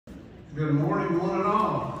Good morning, one and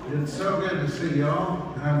all. It's so good to see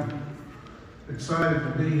y'all. I'm excited to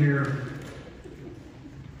be here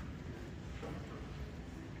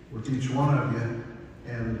with each one of you.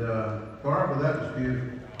 And Barbara, that was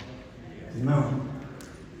beautiful. You know,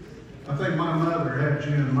 I think my mother had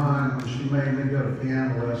you in mind when she made me go to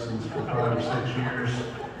piano lessons for 5 or 6 years,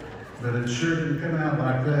 but it sure didn't come out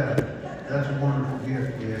like that. That's a wonderful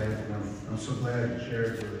gift you have, and I'm so glad you shared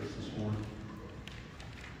it with us this morning.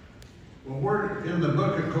 Well, we're in the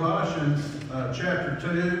book of Colossians, chapter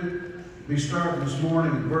 2. We start this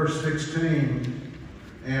morning at verse 16.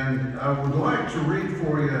 And I would like to read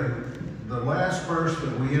for you the last verse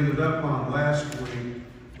that we ended up on last week,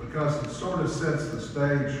 because it sort of sets the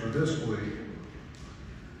stage for this week.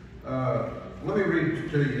 Let me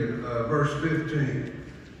read to you verse 15.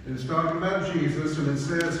 It's talking about Jesus, and it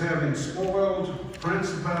says, having spoiled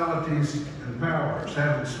principalities and powers,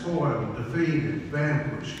 having spoiled, defeated,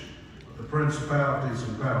 vanquished the principalities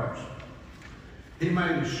and powers. He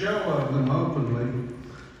made a show of them openly,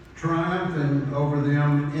 triumphing over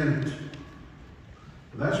them in it.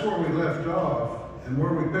 That's where we left off, and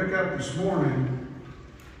where we pick up this morning,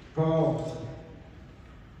 Paul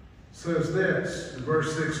says this in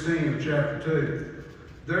verse 16 of chapter 2.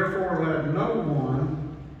 Therefore let no one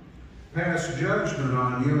pass judgment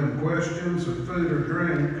on you in questions of food or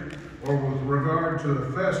drink, or with regard to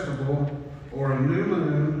a festival, or a new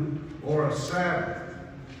moon, or a Sabbath.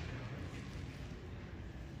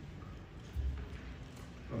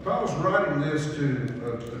 Paul's writing this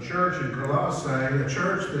to a church in Colossae, a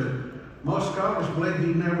church that most scholars believe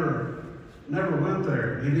he never went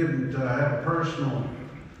there. He didn't have a personal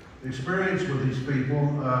experience with these people.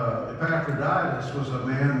 Epaphroditus was a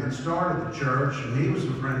man that started the church, and he was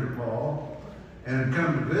a friend of Paul, and had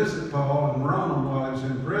come to visit Paul in Rome while he was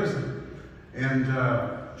in prison, and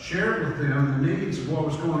shared with them the needs of what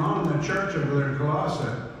was going on in that church over there in Colossae.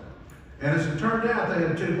 And as it turned out, they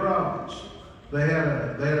had two problems. They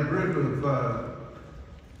had a group of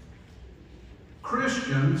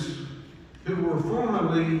Christians who were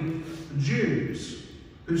formerly Jews,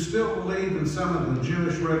 who still believed in some of the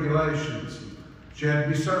Jewish regulations. You had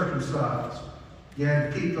to be circumcised. You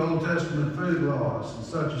had to keep the Old Testament food laws and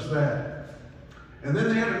such as that. And then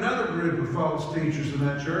they had another group of false teachers in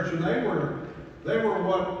that church, and they were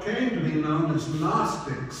what came to be known as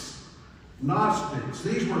Gnostics. Gnostics.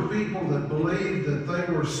 These were people that believed that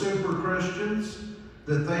they were super Christians,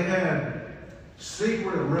 that they had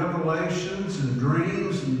secret revelations and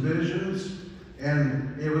dreams and visions,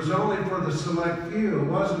 and it was only for the select few. It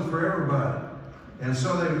wasn't for everybody. And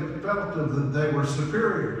so they felt that they were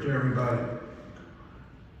superior to everybody.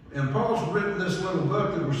 And Paul's written this little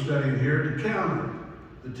book that we're studying here to counter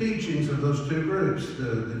the teachings of those two groups,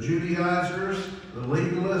 the Judaizers, the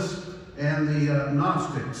legalists, and the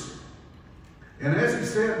Gnostics. And as he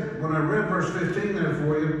said, when I read verse 15 there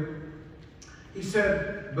for you, he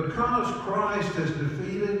said, because Christ has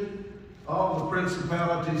defeated all the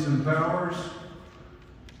principalities and powers,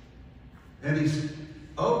 and he's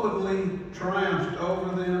openly triumphed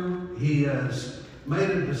over them, he has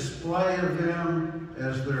made a display of them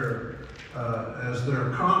as their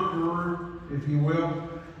conqueror, if you will.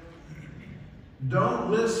 Don't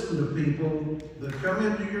listen to people that come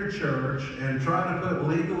into your church and try to put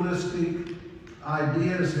legalistic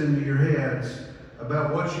ideas into your heads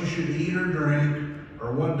about what you should eat or drink,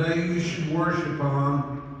 or what day you should worship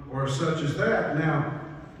on, or such as that. Now,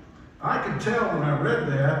 I could tell when I read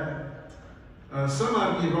that, some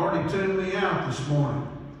of you have already tuned me out this morning.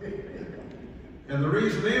 And the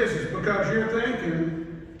reason is because you're thinking,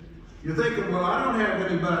 well, I don't have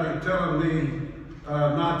anybody telling me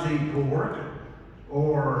not to eat pork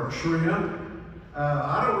or shrimp.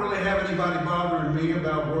 I don't really have anybody bothering me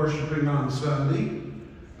about worshiping on Sunday.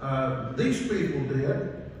 These people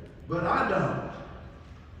did, but I don't.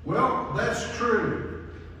 Well, that's true.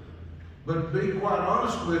 But to be quite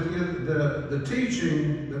honest with you, the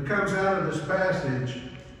teaching that comes out of this passage,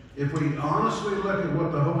 if we honestly look at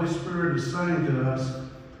what the Holy Spirit is saying to us,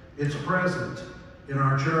 it's present in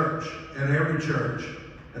our church, and every church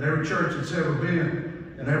that's ever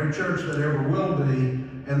been, and every church that ever will be,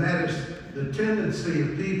 and that is the tendency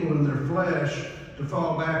of people in their flesh to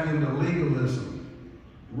fall back into legalism,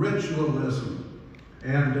 ritualism,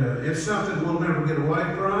 and it's something we'll never get away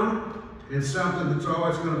from. It's something that's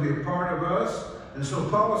always going to be a part of us. And so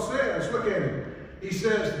Paul says, look at him. He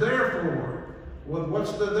says, therefore. Well,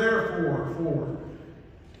 what's the therefore for?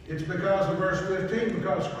 It's because of verse 15,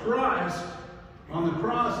 because Christ on the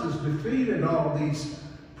cross has defeated all these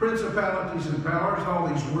principalities and powers, all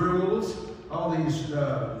these rules, all these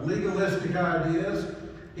legalistic ideas.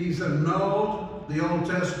 He's annulled the Old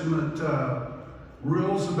Testament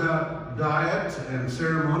rules about diet and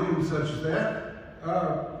ceremony and such as that.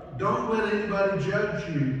 Don't let anybody judge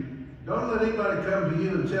you. Don't let anybody come to you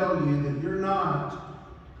and tell you that you're not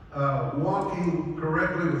walking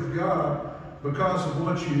correctly with God because of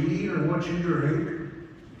what you eat or what you drink,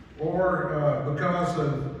 or because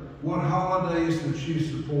of what holidays that you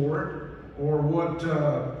support, or what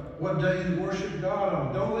day you worship God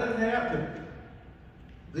on. Don't let it happen.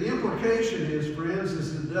 The implication is, friends,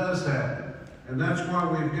 is it does happen. And that's why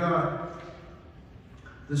we've got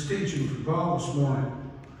this teaching from Paul this morning.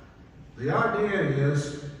 The idea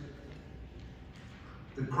is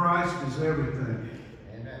that Christ is everything.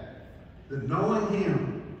 Amen. That knowing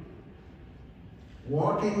Him,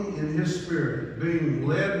 walking in His Spirit, being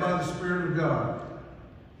led by the Spirit of God,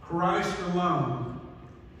 Christ alone,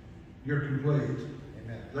 you're complete.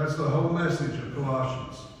 Amen. That's the whole message of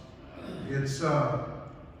Colossians.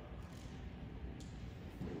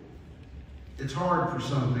 It's hard for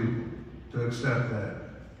some people to accept that.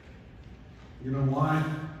 You know why?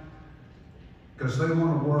 Because they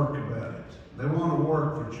want to work about it. They want to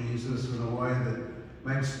work for Jesus in a way that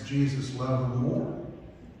makes Jesus love them more.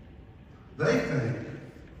 They think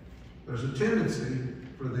there's a tendency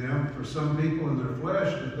for some people in their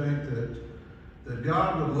flesh to think that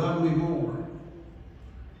God would love me more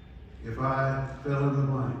if I fill in the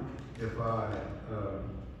blank, if I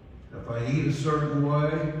eat a certain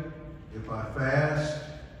way, if I fast,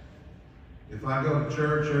 if I go to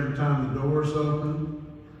church every time the door's open,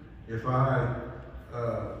 if I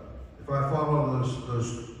follow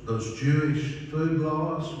those Jewish food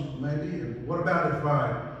laws, maybe. And what if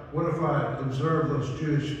I observe those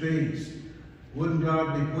Jewish feasts? Wouldn't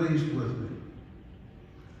God be pleased with me?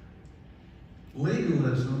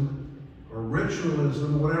 Legalism or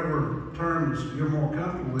ritualism, whatever terms you're more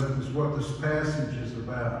comfortable with, is what this passage is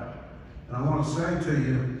about. And I want to say to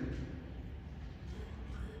you,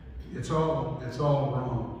 it's all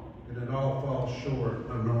wrong, and it all falls short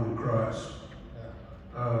of knowing Christ.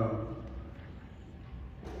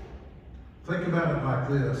 Think about it like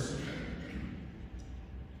this.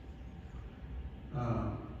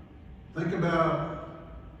 Think about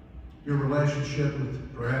your relationship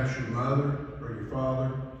with perhaps your mother or your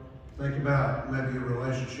father. Think about maybe your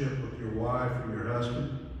relationship with your wife or your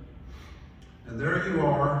husband. And there you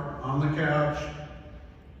are on the couch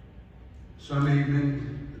some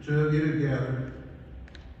evening, the two of you together,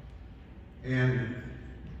 and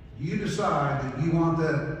you decide that you want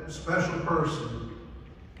that special person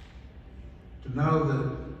to know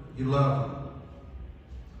that you love them.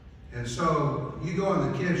 And so you go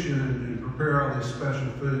in the kitchen and prepare all these special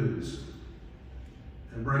foods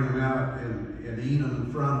and bring them out and eat them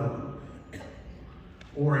in front of them.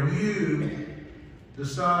 Or you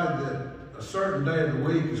decide that a certain day of the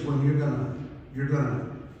week is when you're gonna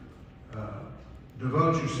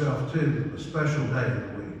devote yourself to a special day of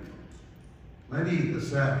the week. Maybe the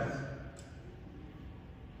Sabbath.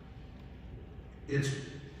 It's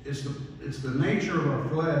the nature of our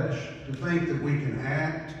flesh to think that we can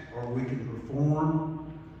act or we can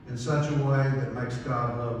perform in such a way that makes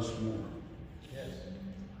God love us more. Yes.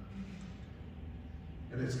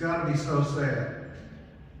 And it's got to be so sad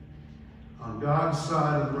on God's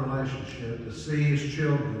side of the relationship to see His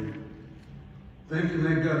children thinking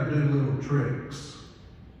they've got to do little tricks.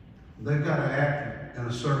 They've got to act in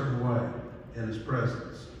a certain way in His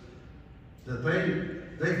presence. That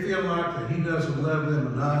they feel like that He doesn't love them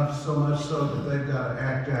enough, so much so that they've got to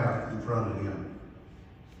act out in front of Him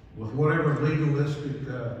with whatever legalistic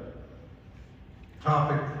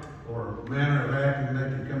topic or manner of acting they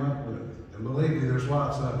can come up with. And believe me, there's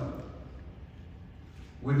lots of them.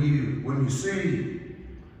 When you see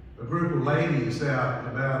a group of ladies out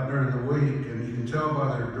and about during the week, and you can tell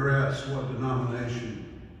by their dress what denomination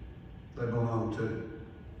they belong to.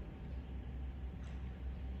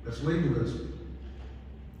 That's legalism.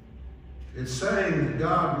 It's saying that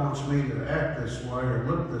God wants me to act this way, or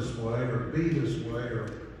look this way, or be this way, or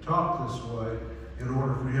talk this way, in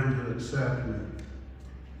order for Him to accept me.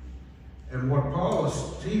 And what Paul is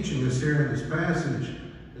teaching us here in this passage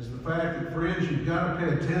is the fact that, friends, you've got to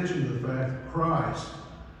pay attention to the fact that Christ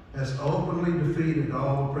has openly defeated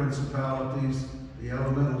all the principalities, the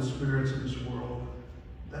elemental spirits of this world.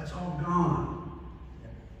 That's all gone.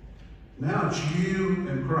 Now it's you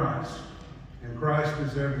and Christ. And Christ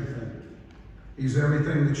is everything. He's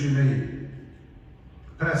everything that you need.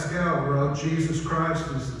 Pascal wrote, Jesus Christ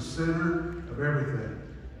is the center of everything.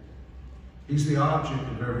 He's the object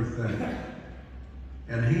of everything.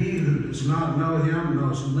 And he who does not know Him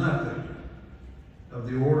knows nothing of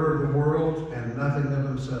the order of the world and nothing of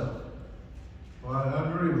himself. Well, I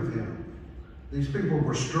agree with him. These people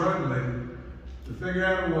were struggling to figure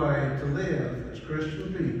out a way to live as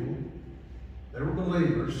Christian people. They were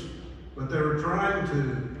believers, but they were trying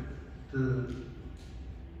to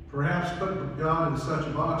perhaps put God in such a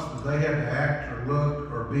box that they had to act or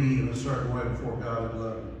look or be in a certain way before God would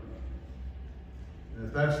love them. And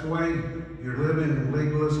if that's the way you're living in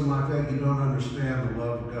legalism like that, you don't understand the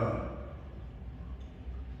love of God.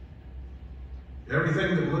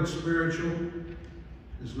 Everything that looks spiritual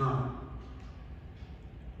is not.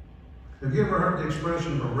 Have you ever heard the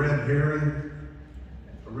expression of a red herring?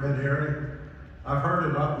 A red herring? I've heard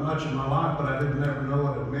it not much in my life, but I didn't ever know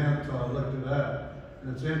what it meant until I looked it up.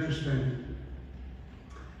 And it's interesting.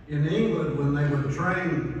 In England, when they would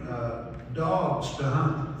train dogs to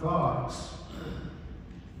hunt the fox,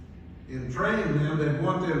 in training them, they'd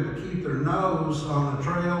want them to keep their nose on the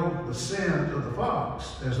trail, the scent of the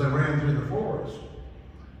fox as they ran through the forest.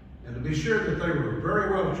 And to be sure that they were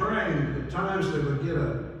very well trained, at times they would get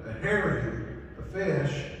a herring, a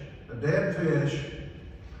fish, a dead fish,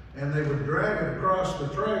 and they would drag it across the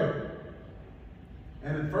trail.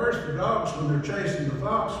 And at first, the dogs, when they're chasing the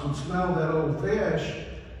fox, would smell that old fish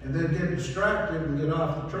and then get distracted and get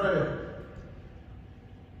off the trail.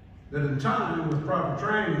 But in time, with proper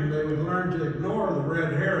training, they would learn to ignore the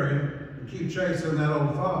red herring and keep chasing that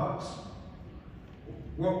old fox.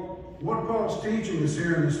 Well, what Paul's teaching us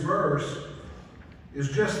here in this verse is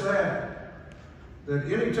just that.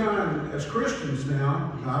 That any time, as Christians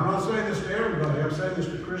now, I'm not saying this to everybody, I'm saying this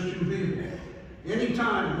to Christian people.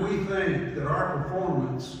 Anytime we think that our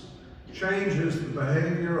performance changes the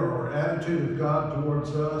behavior or attitude of God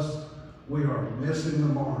towards us, we are missing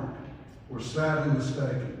the mark. We're sadly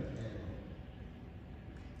mistaken.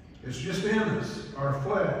 It's just in us. Our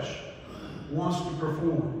flesh wants to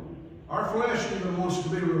perform. Our flesh even wants to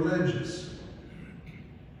be religious.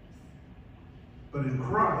 But in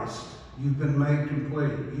Christ, you've been made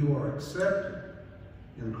complete. You are accepted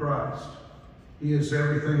in Christ. He is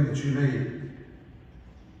everything that you need.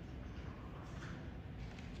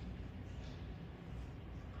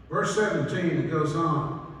 Verse 17, it goes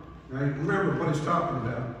on. Now, remember what he's talking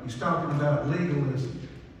about. He's talking about legalism,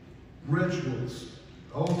 rituals,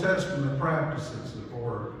 Old Testament practices,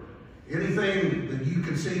 or anything that you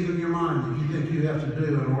conceive in your mind that you think you have to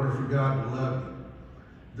do in order for God to love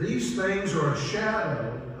you. These things are a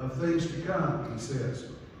shadow of things to come, he says.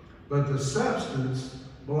 But the substance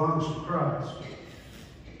belongs to Christ.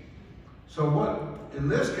 So what, in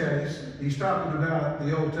this case, he's talking about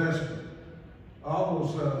the Old Testament. All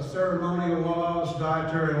those ceremonial laws,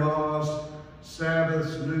 dietary laws,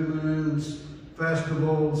 Sabbaths, new moons,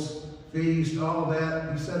 festivals, feasts, all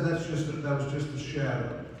that. He said that was just a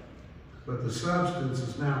shadow. But the substance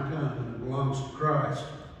has now come and it belongs to Christ.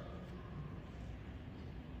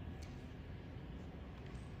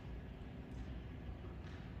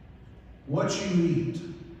 What you eat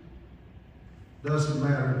doesn't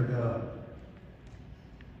matter to God.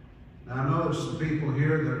 Now I know there's some people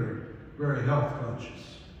here that are very health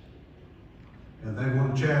conscious. And they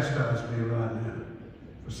want to chastise me right now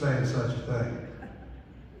for saying such a thing.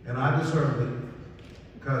 And I deserve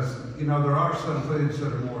it because, you know, there are some foods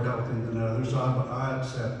that are more healthy than others. So I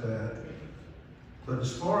accept that. But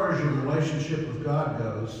as far as your relationship with God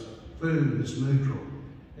goes, food is neutral.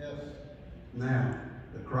 Yes. Now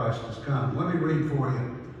that Christ has come. Let me read for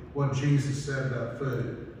you what Jesus said about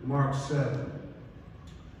food. Mark 7.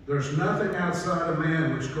 There's nothing outside a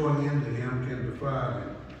man which going into him can defile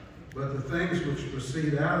him, but the things which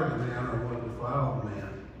proceed out of the man are what defile the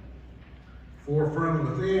man. For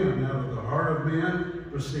from within, out of the heart of men,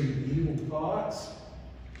 proceed evil thoughts,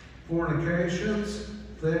 fornications,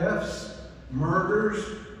 thefts, murders,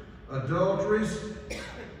 adulteries,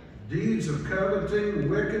 deeds of coveting,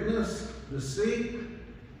 wickedness, deceit,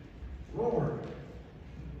 Lord,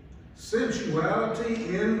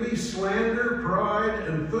 sensuality, envy, slander, pride,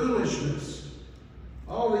 and foolishness.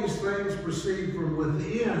 All these things proceed from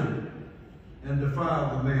within and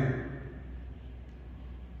defile the man.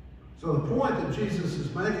 So the point that Jesus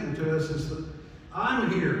is making to us is that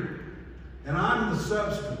I'm here, and I'm the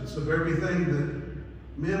substance of everything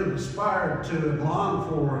that men have aspired to and longed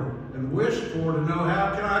for and wished for, to know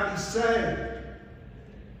how can I be saved?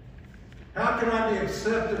 How can I be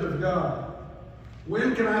accepted of God?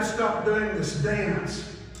 When can I stop doing this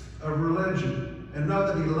dance of religion and know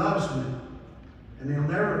that He loves me? And He'll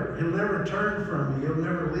never turn from me. He'll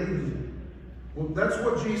never leave me. Well, that's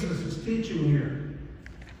what Jesus is teaching here.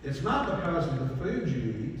 It's not because of the food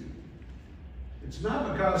you eat. It's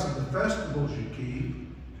not because of the festivals you keep.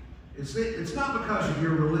 It's not because of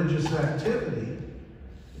your religious activity.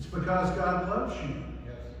 It's because God loves you.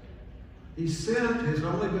 Yes. He sent his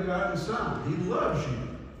only begotten Son. He loves you.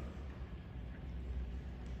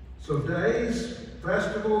 So days,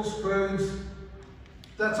 festivals, foods,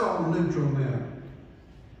 that's all neutral now.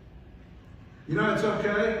 You know, it's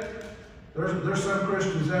okay. There's some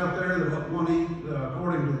Christians out there that want to eat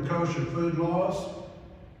according to the kosher food laws.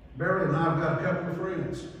 Beverly and I have got a couple of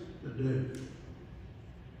friends that do.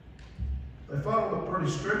 They follow it pretty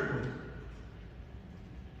strictly.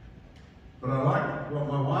 But I like what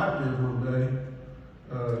my wife did one day.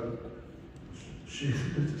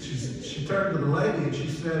 She turned to the lady and she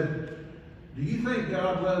said, "Do you think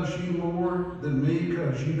God loves you more than me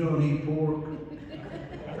because you don't eat pork?"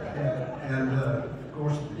 And of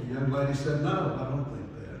course, the young lady said, "No, I don't think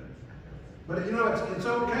that." But you know, it's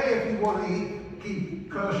okay if you want to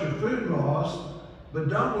keep kosher food laws, but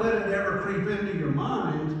don't let it ever creep into your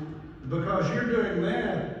mind because you're doing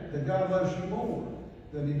that God loves you more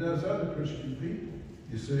than he does other Christian people,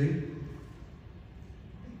 you see.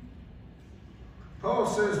 Paul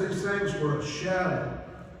says these things were a shadow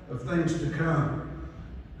of things to come.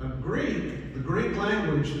 The Greek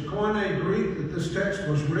language, the Koine Greek that this text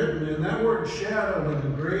was written in, that word shadow in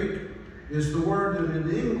the Greek is the word that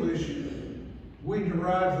in English we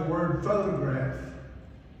derive the word photograph.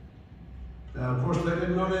 Now, of course, they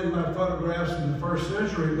didn't know anything about photographs in the first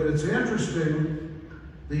century, but it's interesting.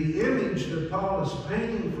 The image that Paul is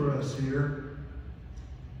painting for us here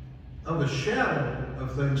of a shadow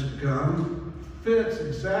of things to come fits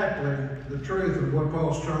exactly the truth of what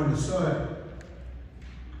Paul's trying to say.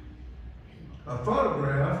 A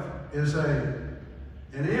photograph is an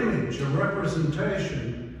image, a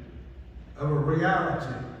representation of a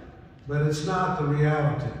reality, but it's not the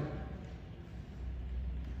reality.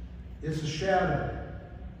 It's a shadow.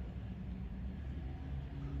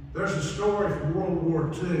 There's a story from World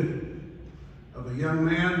War II of a young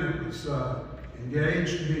man that was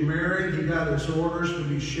engaged to be married. He got his orders to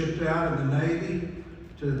be shipped out in the Navy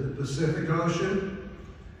to the Pacific Ocean,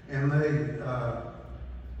 and they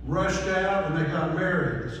rushed out and they got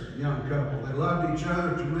married, this young couple. They loved each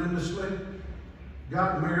other tremendously,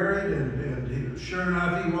 got married, and sure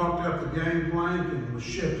enough, he walked up the gangplank and was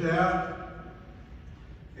shipped out.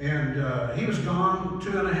 And he was gone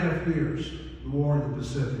 2.5 years, the war in the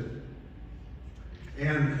Pacific.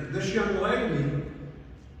 And this young lady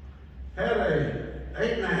had a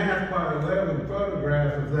 8.5 by 11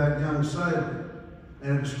 photograph of that young sailor,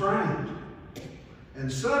 and it was framed.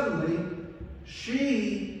 And suddenly,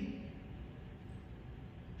 she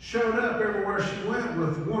showed up everywhere she went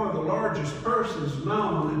with one of the largest purses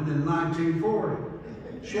known in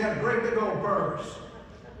 1940. She had a great big old purse.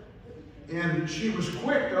 And she was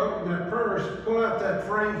quick to open that purse, pull out that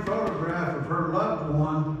framed photograph of her loved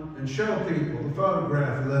one, and show people the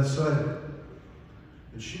photograph of that sailor.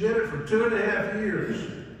 And she did it for 2.5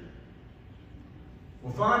 years.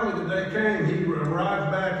 Well, finally the day came, he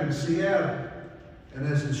arrived back in Seattle, and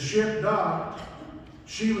as his ship docked,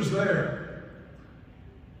 she was there.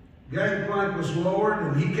 Gangplank was lowered,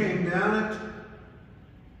 and he came down it,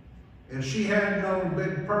 and she had no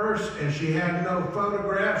big purse, and she had no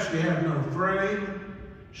photograph, she had no frame.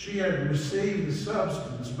 She had received the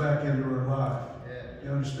substance back into her life. You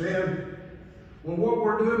understand? Well, what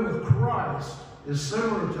we're doing with Christ is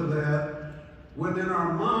similar to that. When in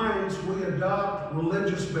our minds we adopt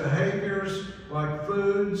religious behaviors like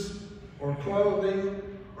foods or clothing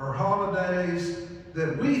or holidays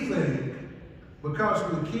that we think, because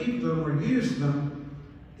we keep them or use them,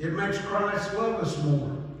 it makes Christ love us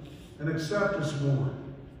more and accept us more.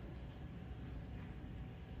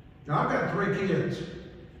 Now, I've got 3 kids.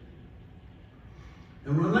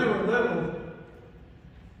 And when they were little,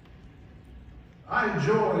 I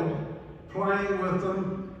enjoyed playing with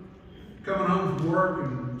them, coming home from work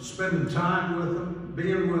and spending time with them,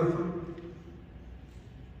 being with them.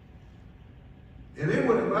 And it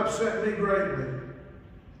would have upset me greatly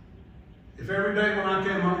if every day when I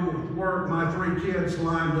came home from work, my 3 kids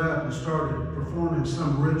lined up and started performing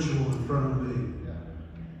some ritual in front of me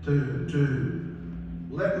to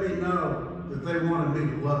let me know that they wanted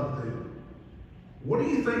me to love them. What do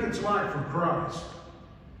you think it's like for Christ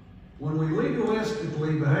when we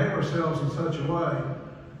legalistically behave ourselves in such a way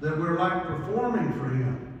that we're like performing for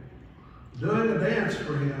Him, doing a dance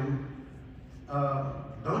for Him?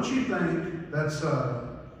 Don't you think that's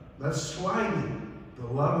slighting the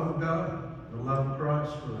love of God? The love of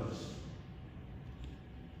Christ for us.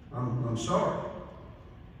 I'm sorry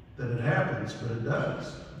that it happens, but it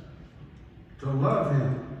does. To love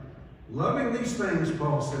Him. Loving these things,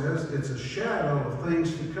 Paul says, it's a shadow of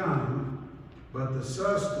things to come, but the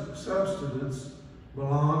substance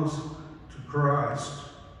belongs to Christ.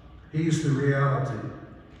 He's the reality.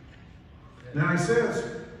 Now he says,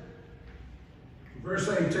 verse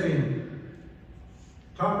 18,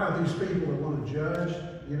 talking about these people that want to judge,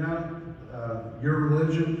 your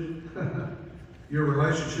religion, your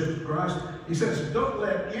relationship with Christ. He says, don't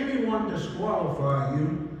let anyone disqualify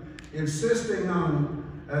you, insisting on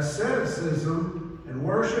asceticism and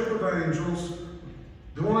worship of angels,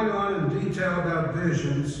 going on in detail about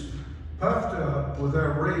visions, puffed up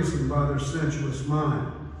without reason by their sensuous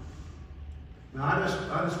mind. Now,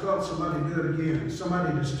 I just felt somebody do it again.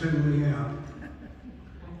 Somebody just tuned me out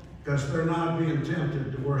because they're not being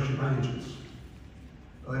tempted to worship angels.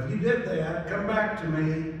 Well, if you did that, come back to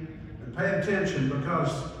me and pay attention,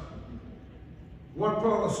 because what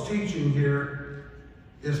Paul is teaching here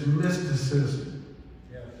is mysticism.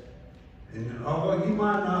 Yes. And although you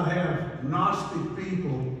might not have Gnostic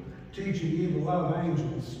people teaching you to love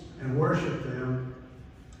angels and worship them,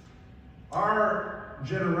 our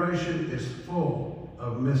generation is full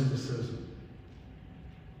of mysticism.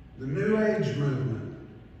 The New Age movement,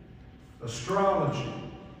 astrology,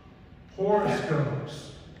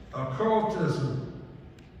 horoscopes, occultism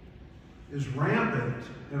is rampant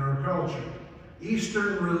in our culture.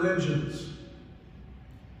 Eastern religions.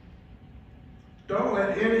 Don't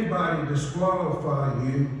let anybody disqualify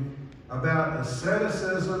you about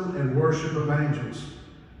asceticism and worship of angels.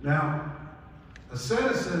 Now,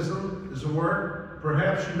 asceticism is a word.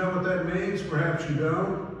 Perhaps you know what that means, perhaps you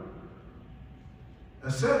don't.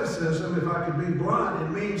 Asceticism, if I could be blunt, it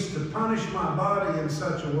means to punish my body in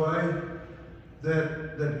such a way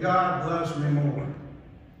that God loves me more.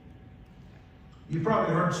 You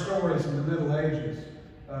probably heard stories in the Middle Ages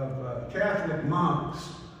of Catholic monks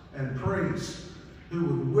and priests who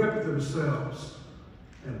would whip themselves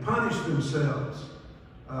and punish themselves.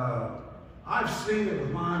 I've seen it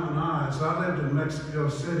with my own eyes. I lived in Mexico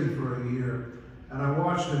City for a year, and I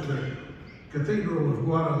watched at the Cathedral of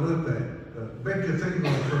Guadalupe, the big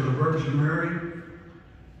cathedral for the Virgin Mary.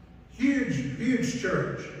 Huge, huge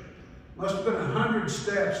church. Must have been 100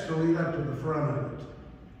 steps to lead up to the front of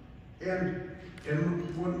it. And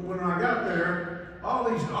when I got there, all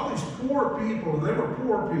these poor people, they were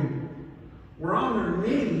poor people, were on their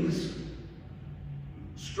knees,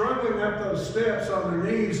 struggling up those steps on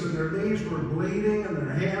their knees, and their knees were bleeding and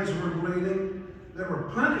their hands were bleeding. They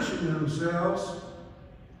were punishing themselves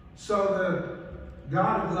so that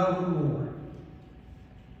God would love them more.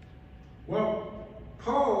 Well,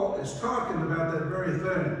 Paul is talking about that very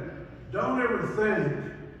thing. Don't ever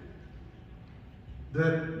think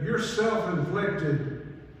that your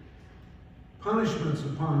self-inflicted punishments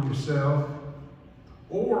upon yourself,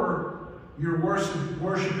 or your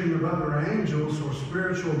worshiping of other angels or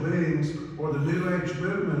spiritual beings or the New Age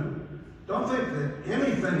movement, don't think that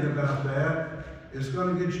anything about that is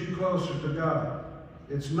going to get you closer to God.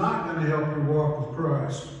 It's not going to help you walk with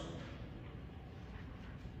Christ.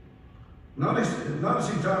 Notice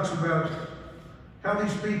he talks about how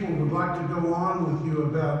these people would like to go on with you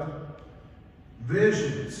about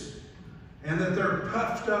visions, and that they're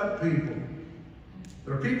puffed up people.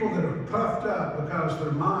 They're people that are puffed up because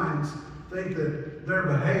their minds think that their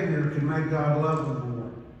behavior can make God love them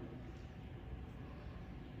more.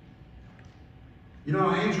 You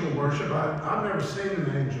know, angel worship, I've never seen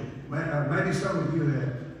an angel. Maybe some of you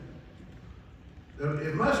have.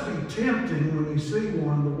 It must be tempting when you see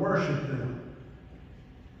one to worship them.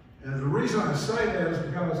 And the reason I say that is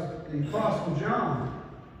because the Apostle John,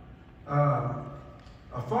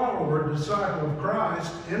 a follower, disciple of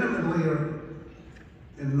Christ, intimately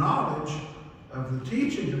in knowledge of the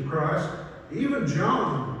teaching of Christ, even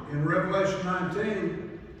John in Revelation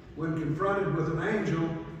 19, when confronted with an angel,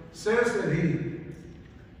 says that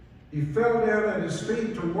he fell down at his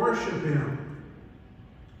feet to worship him.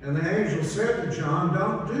 And the angel said to John,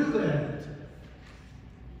 "Don't do that.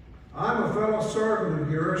 I'm a fellow servant of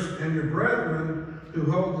yours and your brethren who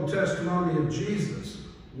hold the testimony of Jesus.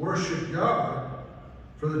 Worship God,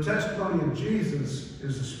 for the testimony of Jesus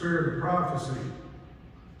is the spirit of prophecy."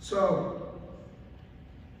 So,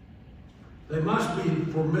 they must be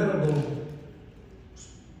formidable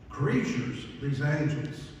creatures, these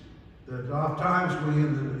angels. That oftentimes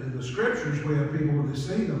in the scriptures, we have people, when they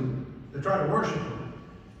see them, they try to worship them.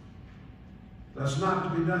 That's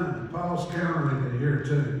not to be done. Paul's countering it here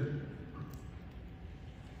too.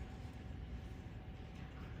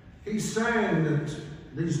 He's saying that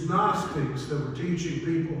these Gnostics that were teaching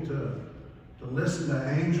people to listen to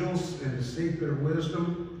angels and to seek their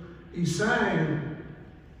wisdom, he's saying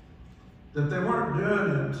that they weren't doing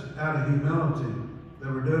it out of humility. They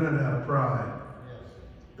were doing it out of pride. Yes.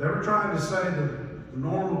 They were trying to say that the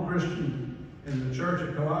normal Christian in the church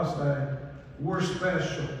at Colossae, we're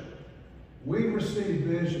special. We receive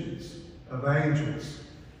visions. of angels.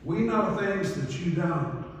 We know things that you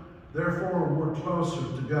don't. Therefore, we're closer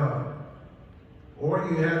to God. Or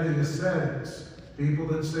you had the ascetics, people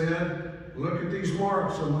that said, look at these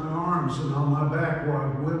marks on my arms and on my back where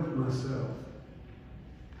I've whipped myself.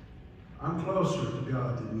 I'm closer to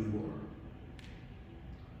God than you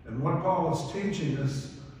are. And what Paul is teaching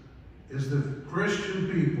us is that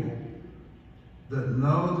Christian people that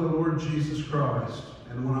know the Lord Jesus Christ,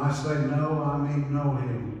 and when I say know, I mean know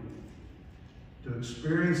Him, to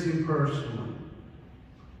experience Him personally,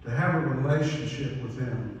 to have a relationship with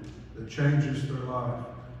Him that changes their life,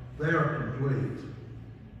 they are complete.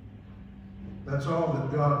 That's all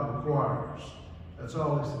that God requires. That's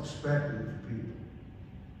all He's expecting of people.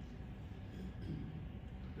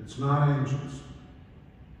 It's not angels.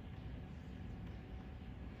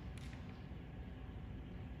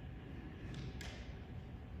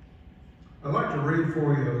 I'd like to read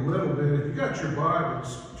for you a little bit. If you got your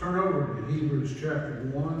Bibles, turn over to Hebrews chapter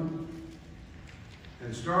 1.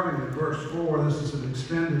 And starting at verse 4, this is an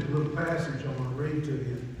extended little passage I want to read to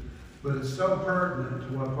you. But it's so pertinent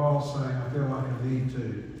to what Paul's saying, I feel like I need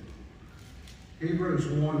to. Hebrews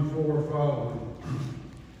 1:4 following.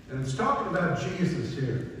 And it's talking about Jesus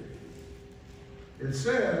here. It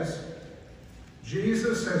says,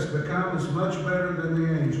 Jesus has become as much better than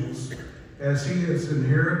the angels, as he has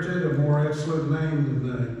inherited a more excellent name than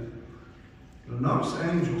they. Now notice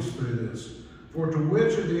angels through this. For to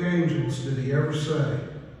which of the angels did he ever say,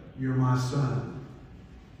 you're my son?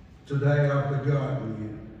 Today I've begotten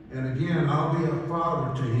you. And again, I'll be a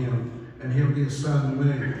father to him, and he'll be a son to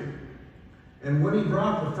me. And when he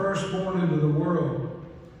brought the firstborn into the world,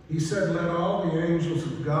 he said, let all the angels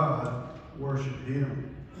of God worship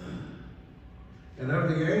him. And of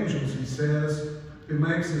the angels, he says, who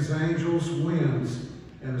makes his angels winds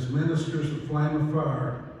and his ministers a flame of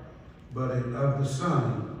fire. But of the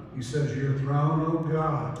Son, he says, your throne, O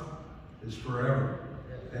God, is forever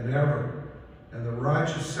and ever. And the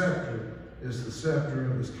righteous scepter is the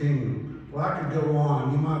scepter of his kingdom. Well, I could go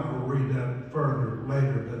on. You might want to read that further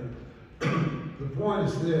later. But the point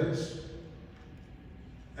is this.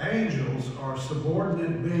 Angels are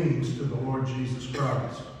subordinate beings to the Lord Jesus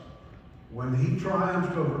Christ. When he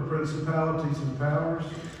triumphed over principalities and powers,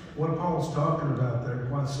 what Paul's talking about there,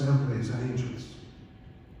 quite simply, is angels.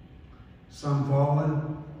 Some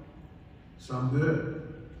fallen, some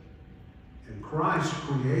good. And Christ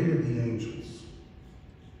created the angels.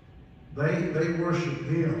 They worship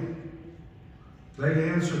him. They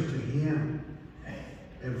answer to him.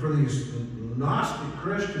 And for these Gnostic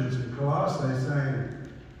Christians in Colossae saying,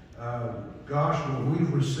 gosh, well,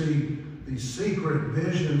 we've received these secret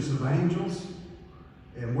visions of angels,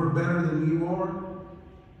 and we're better than you are.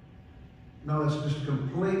 No, it's just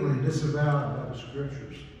completely disavowed by the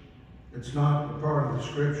Scriptures. It's not a part of the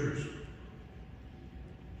Scriptures.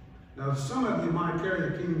 Now, some of you might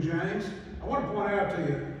carry the King James. I want to point out to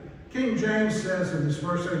you, King James says in this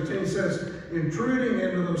verse 18, says, intruding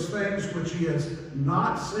into those things which he has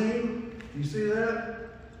not seen. Do you see that?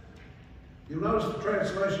 You'll notice the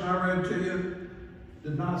translation I read to you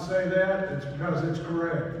did not say that. It's because it's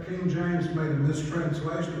correct. King James made a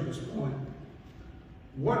mistranslation at this point.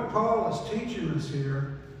 What Paul is teaching us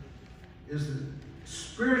here is that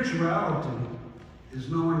spirituality is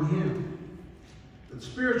knowing him. That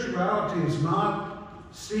spirituality is not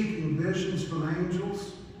seeking visions from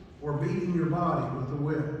angels or beating your body with a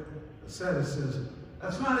whip. Asceticism.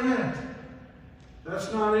 That's not it.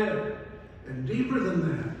 That's not it. And deeper than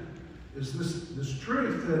that is this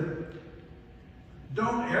truth that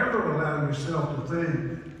don't ever allow yourself to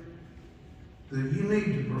think that you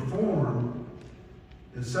need to perform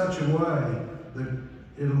in such a way that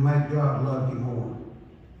it'll make God love you more,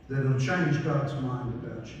 that it'll change God's mind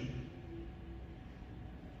about you.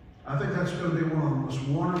 I think that's going to be one of the most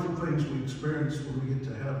wonderful things we experience when we get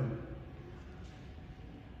to heaven.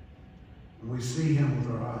 When we see him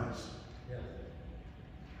with our eyes.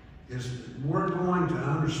 Is we're going to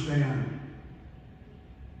understand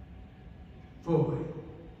fully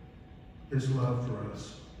his love for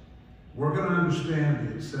us. We're going to understand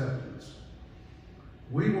the acceptance.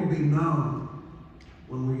 We will be known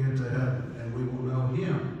when we get to heaven, and we will know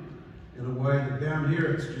him in a way that down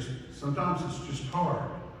here sometimes it's just hard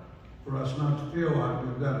for us not to feel like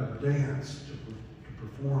we've got to dance to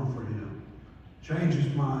perform for him. Change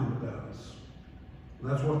his mind about us. And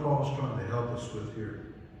that's what Paul's trying to help us with here.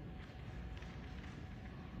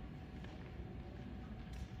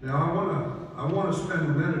 Now, I want to spend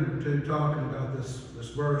a minute or two talking about this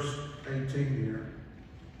verse 18 here.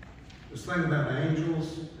 This thing about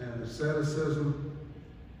angels and asceticism.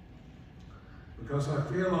 because I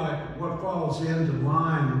feel like what falls into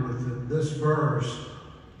line with this verse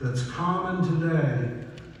that's common today,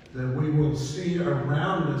 that we will see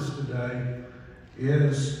around us today,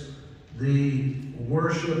 is the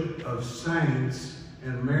worship of saints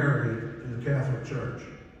and Mary in the Catholic Church.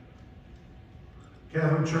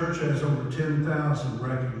 Catholic Church has over 10,000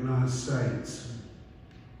 recognized saints.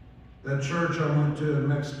 That church I went to in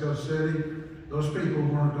Mexico City, those people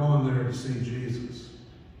weren't going there to see Jesus.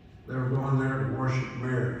 They were going there to worship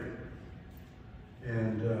Mary.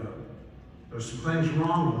 And there's some things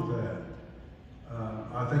wrong with that.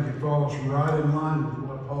 I think it falls right in line with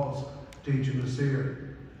what Paul's teaching us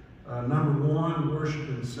here. Number one,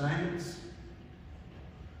 worshiping saints.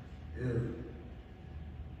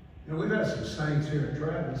 We've had some saints here at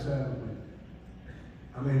Travis, haven't we?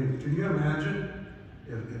 I mean, can you imagine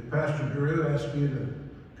if Pastor Drew asked you to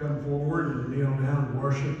come forward and kneel down and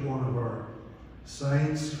worship one of our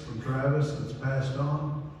saints from Travis that's passed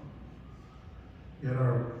on? Yet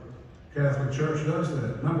our Catholic Church does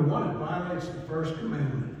that. Number one, it violates the first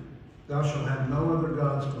commandment. Thou shalt have no other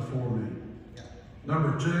gods before me. Yeah.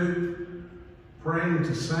 Number two, praying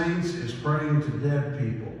to saints is praying to dead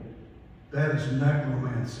people. That is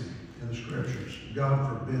necromancy in the Scriptures. God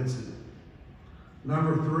forbids it.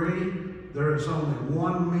 Number three, there is only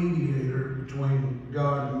one mediator between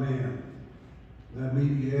God and man. That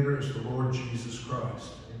mediator is the Lord Jesus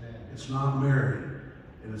Christ. Amen. It's not Mary,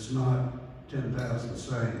 and it's not 10,000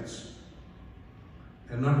 saints.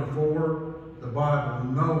 And number four, the Bible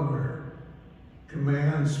nowhere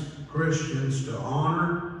commands Christians to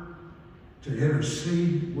honor, to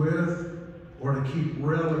intercede with, or to keep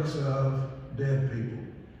relics of dead people.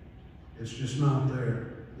 It's just not there.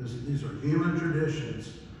 These are human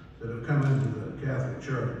traditions that have come into the Catholic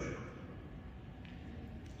Church.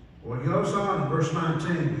 Well, he goes on in verse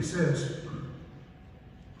 19. He says,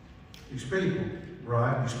 these people,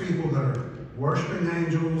 right? These people that are worshiping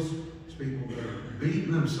angels, these people that are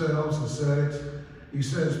beating themselves, ascetics, he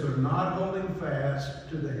says they're not holding fast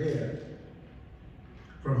to the head,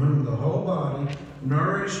 from whom the whole body,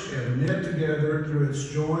 nourished and knit together through its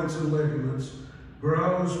joints and ligaments,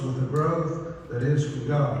 grows with the growth that is from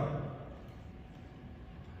God.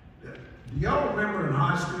 Do y'all remember in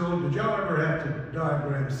high school, did y'all ever have to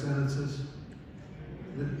diagram sentences?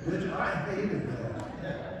 I hated that.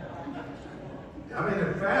 I mean,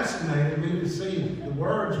 it fascinated me to see the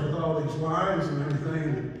words with all these lines and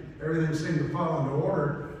everything seemed to fall into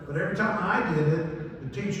order. But every time I did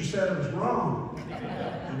it, the teacher said it was wrong.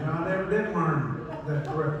 I never did learn that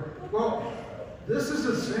correctly. Well, this is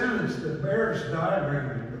a sentence that bears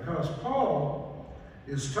diagramming, because Paul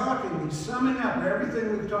is he's summing up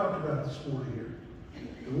everything we've talked about this morning here.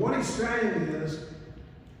 And what he's saying is,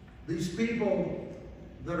 these people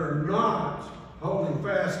that are not holding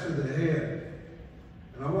fast to the head.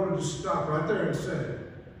 And I wanted to stop right there and say,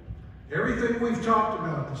 everything we've talked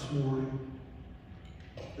about this morning,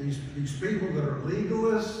 these people that are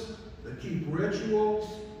legalists, that keep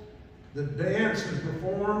rituals, that dance and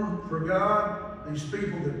perform for God, these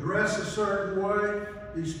people that dress a certain way,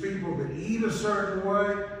 these people that eat a certain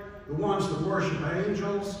way, the ones that worship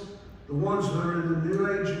angels, the ones that are in the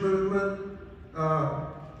New Age movement,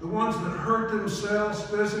 the ones that hurt themselves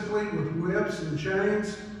physically with whips and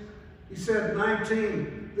chains. He said,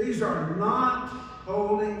 19, these are not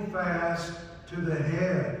holding fast to the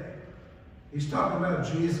head. He's talking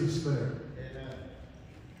about Jesus there. Amen.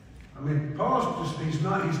 I mean, Paul's he's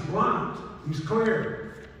blunt, he's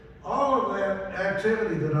clear. All of that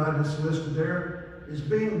activity that I just listed there is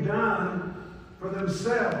being done for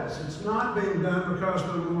themselves. It's not being done because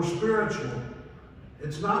they're more spiritual.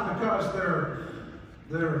 It's not because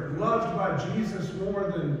they're loved by Jesus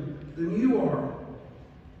more than you are.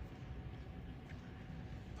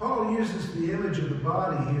 Paul uses the image of the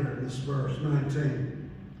body here in this verse 19.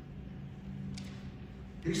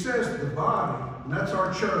 He says the body, and that's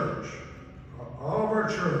our church, all of our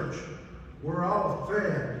church, we're all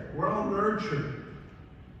fed, we're all nurtured,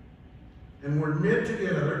 and we're knit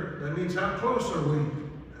together. That means how close are we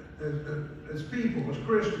as people, as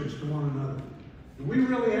Christians, to one another? Do we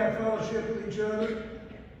really have fellowship with each other?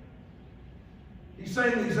 He's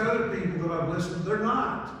saying these other people that I've listed, they're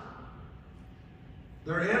not.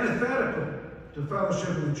 They're antithetical to fellowship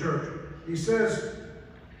in the church. He says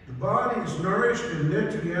the body is nourished and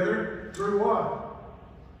knit together through what?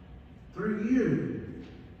 Through you.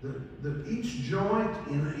 That each joint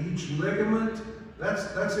in each ligament,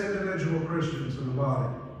 that's individual Christians in the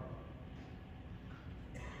body.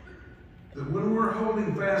 That when we're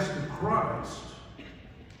holding fast to Christ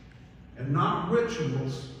and not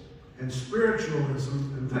rituals and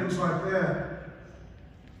spiritualism and things like that,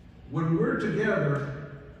 when we're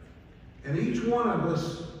together and each one of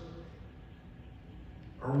us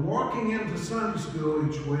are walking into Sunday school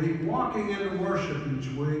each week, walking into worship each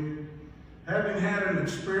week, having had an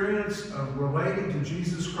experience of relating to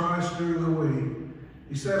Jesus Christ during the week,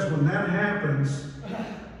 he says when that happens,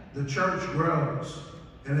 the church grows,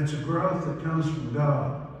 and it's a growth that comes from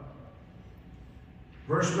God.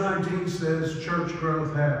 Verse 19 says church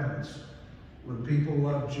growth happens when people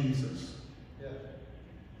love Jesus. Yes.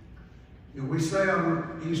 You know, we say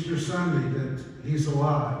on Easter Sunday that he's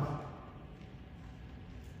alive.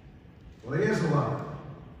 Well, he is alive.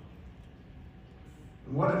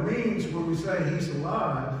 And what it means when we say he's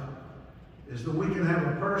alive is that we can have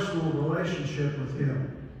a personal relationship with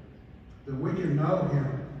him, that we can know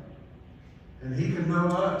him, and he can know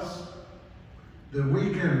us, that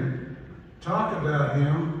we can talk about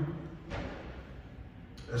him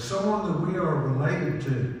as someone that we are related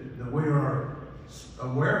to, that we are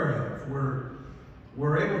aware of.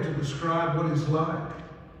 We're able to describe what he's like,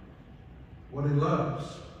 what he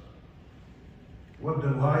loves, what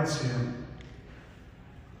delights him,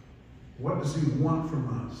 what does he want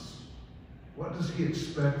from us, what does he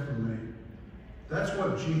expect from me. That's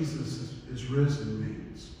what Jesus is risen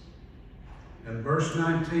means. And verse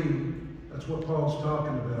 19, that's what Paul's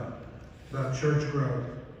talking about church growth.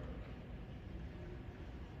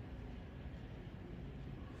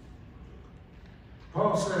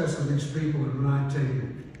 Paul says to these people in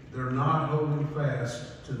 19, they're not holding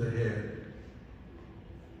fast to the head.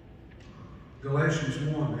 Galatians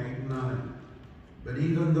 1, 8 and 9. But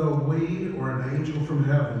even though we or an angel from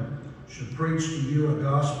heaven should preach to you a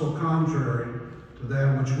gospel contrary to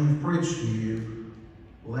that which we've preached to you,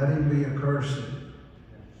 let him be accursed.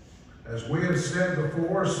 As we have said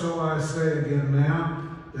before, so I say again now,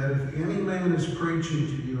 that if any man is preaching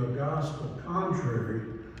to you a gospel contrary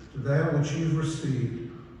to that which you've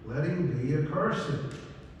received, let him be accursed.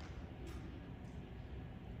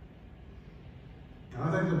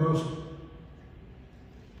 I think the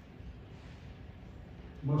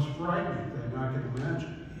most frightening thing I can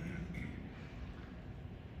imagine,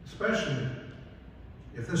 especially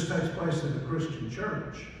if this takes place in a Christian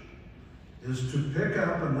church, is to pick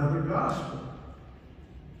up another gospel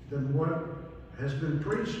than what has been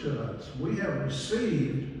preached to us. We have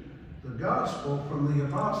received the gospel from the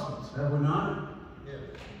apostles, have we not? Yes.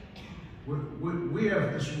 We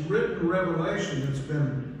have this written revelation that's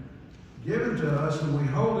been given to us, and we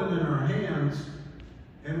hold it in our hands,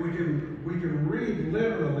 and we can read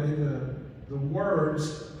literally the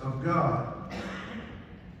words of God,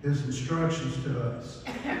 his instructions to us.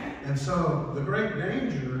 And so the great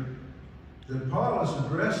danger that Paul is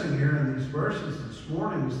addressing here in these verses this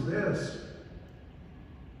morning is this,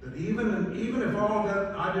 that even if all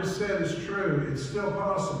that I just said is true, it's still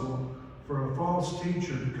possible for a false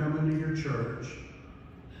teacher to come into your church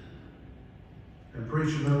and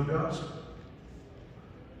preach another gospel.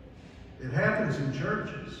 It happens in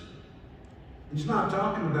churches. He's not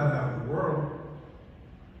talking about out in the world.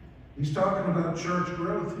 He's talking about church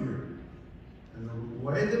growth here. And the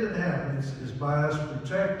way that it happens is by us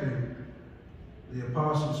protecting the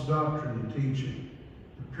apostles' doctrine and teaching,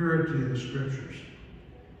 the purity of the scriptures,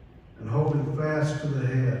 and holding fast to the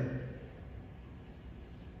head.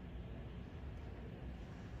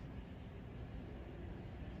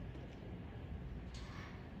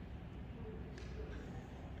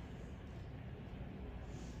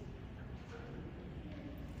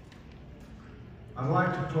 I'd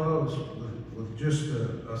like to close with just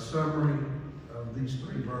a summary of these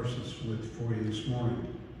 3 verses for you this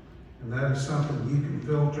morning. And that is something you can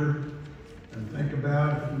filter and think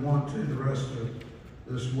about if you want to the rest of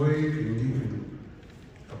this week, and you can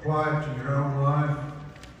apply it to your own life,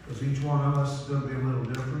 because each one of us is going to be a little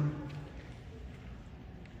different.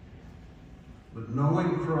 But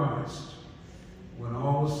knowing Christ, when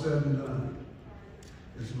all is said and done,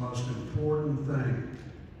 is the most important thing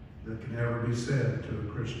that can ever be said to a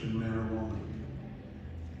Christian man or woman.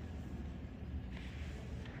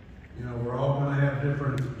 You know, we're all going to have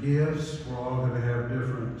different gifts. We're all going to have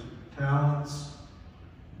different talents,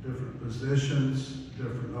 different positions,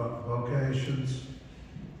 different vocations.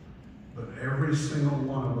 But every single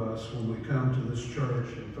one of us, when we come to this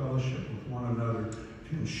church and fellowship with one another,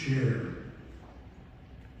 can share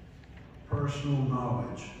personal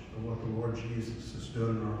knowledge of what the Lord Jesus is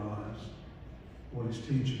doing in our lives, what he's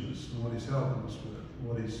teaching us, and what he's helping us with,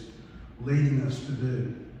 what he's leading us to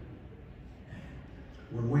do.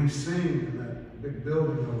 When we sing in that big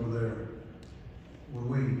building over there, when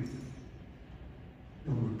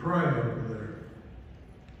we pray over there,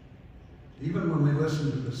 even when we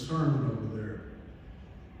listen to the sermon over there,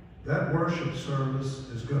 That worship service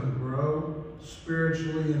is going to grow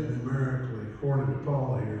spiritually and numerically, according to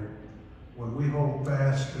Paul here, when we hold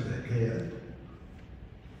fast to the head.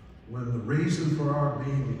 When the reason for our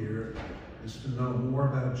being here is to know more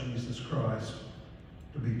about Jesus Christ,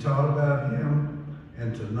 to be taught about Him,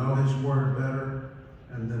 and to know His Word better,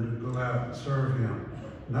 and then to go out and serve Him.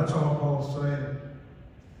 And that's all Paul's saying.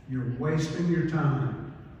 You're wasting your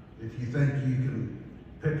time if you think you can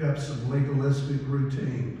pick up some legalistic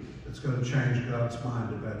routine that's going to change God's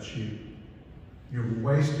mind about you. You're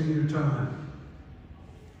wasting your time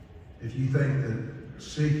if you think that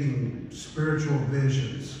seeking spiritual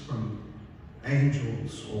visions from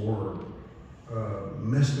angels or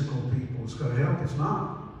mystical people is going to help. It's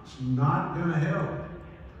not. It's not going to help.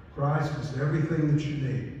 Christ is everything that you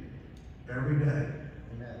need every day,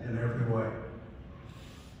 in every way.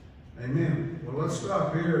 Amen. Well, let's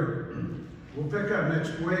stop here. We'll pick up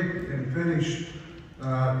next week and finish,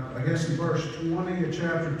 I guess, in verse 20 of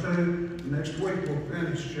chapter 2. Next week we'll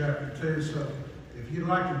finish chapter 2. So if you'd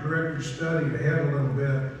like to direct your study ahead a little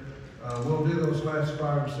bit, we'll do those last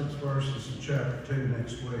 5 or 6 verses in chapter 2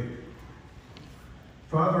 next week.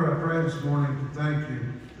 Father, I pray this morning to thank you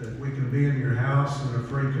that we can be in your house in a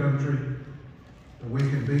free country, that we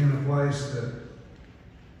can be in a place that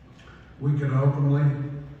we can openly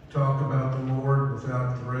talk about the Lord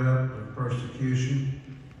without threat of persecution.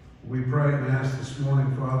 We pray and ask this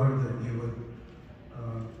morning, Father, that you would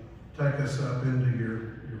take us up into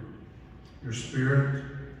your spirit.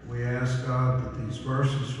 We ask, God, that these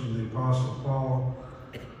verses from the Apostle Paul,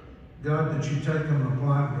 God, that you take them and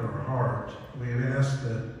apply them to our heart. We ask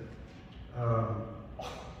that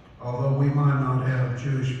although we might not have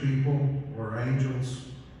Jewish people or angels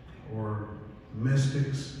or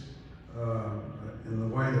mystics in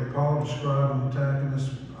the way that Paul described them attacking us,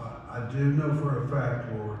 I do know for a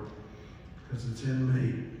fact, Lord, because it's in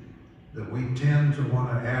me, that we tend to want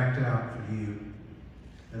to act out for you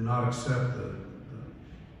and not accept the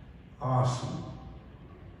awesome,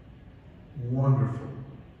 wonderful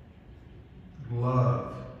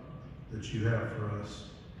love that you have for us.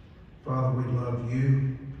 Father, we love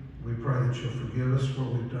you. We pray that you'll forgive us where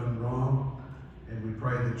we've done wrong, and we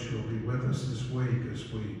pray that you'll be with us this week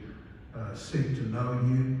as we seek to know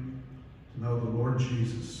you, to know the Lord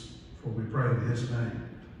Jesus. For we pray in his name.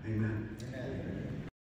 Amen. Amen.